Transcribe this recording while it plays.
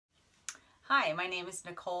Hi, my name is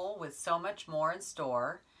Nicole with So Much More in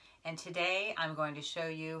Store, and today I'm going to show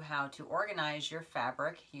you how to organize your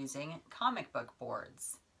fabric using comic book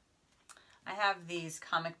boards. I have these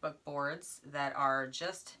comic book boards that are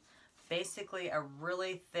just basically a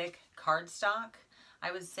really thick cardstock.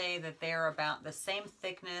 I would say that they're about the same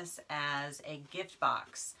thickness as a gift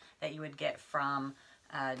box that you would get from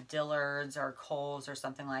Dillard's or Kohl's or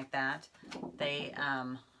something like that. They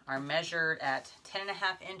are measured at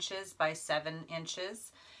 10.5 inches by 7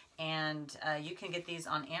 inches, and you can get these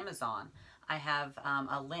on Amazon. I have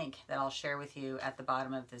a link that I'll share with you at the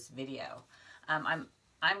bottom of this video. I'm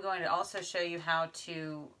going to also show you how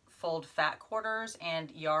to fold fat quarters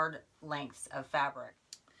and yard lengths of fabric.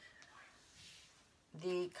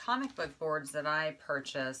 The comic book boards that I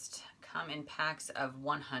purchased come in packs of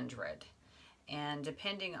 100, and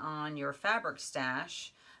depending on your fabric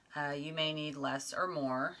stash, you may need less or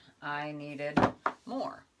more. I needed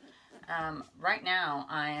more. Right now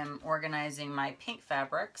I am organizing my pink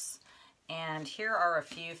fabrics, and here are a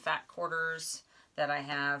few fat quarters that I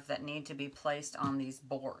have that need to be placed on these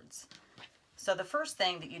boards. So the first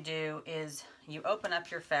thing that you do is you open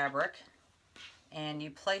up your fabric and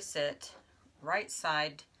you place it right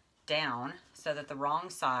side down so that the wrong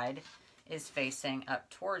side is facing up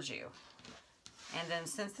towards you. And then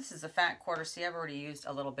since this is a fat quarter, see, I've already used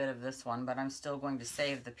a little bit of this one, but I'm still going to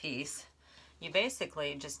save the piece. You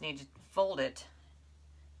basically just need to fold it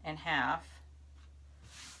in half,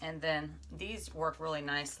 and then these work really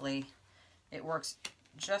nicely. It works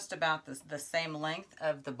just about the same length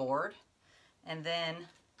of the board, and then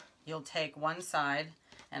you'll take one side,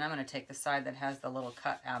 and I'm going to take the side that has the little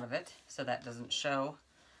cut out of it so that doesn't show.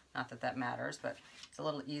 Not that that matters, but it's a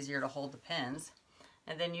little easier to hold the pins.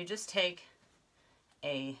 And then you just take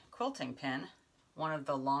a quilting pin, one of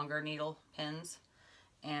the longer needle pins,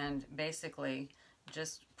 and basically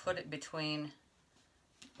just put it between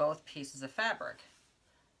both pieces of fabric,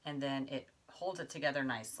 and then it holds it together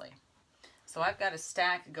nicely. So I've got a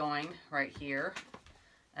stack going right here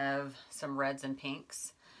of some reds and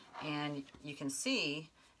pinks, and you can see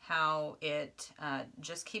how it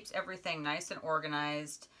just keeps everything nice and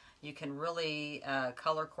organized. You can really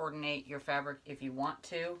color coordinate your fabric if you want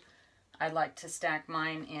to. I like to stack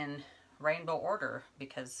mine in rainbow order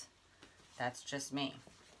because that's just me.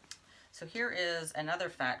 So here is another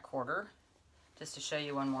fat quarter, just to show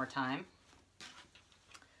you one more time.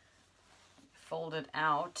 Fold it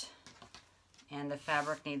out, and the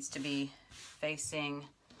fabric needs to be facing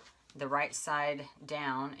the right side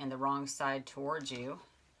down and the wrong side towards you.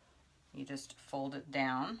 You just fold it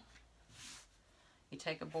down. You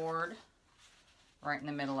take a board right in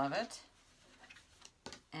the middle of it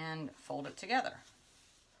and fold it together.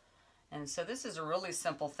 And so this is a really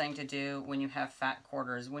simple thing to do when you have fat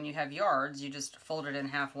quarters. When you have yards, you just fold it in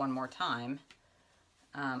half one more time,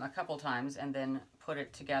 a couple times, and then put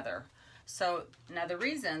it together. So now the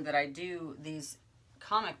reason that I do these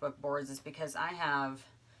comic book boards is because I have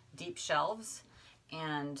deep shelves,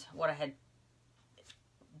 and what I had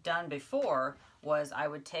done before was I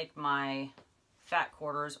would take my fat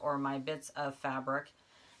quarters or my bits of fabric,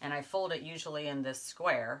 and I fold it usually in this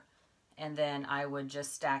square, and then I would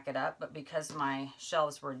just stack it up. But because my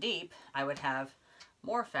shelves were deep, I would have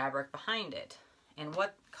more fabric behind it. And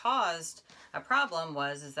what caused a problem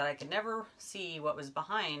is that I could never see what was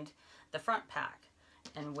behind the front pack.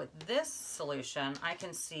 And with this solution, I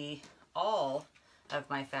can see all of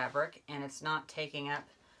my fabric, and it's not taking up,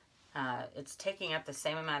 it's taking up the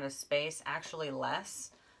same amount of space, actually less.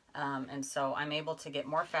 And so I'm able to get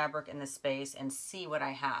more fabric in the space and see what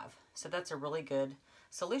I have. So that's a really good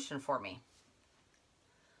solution for me.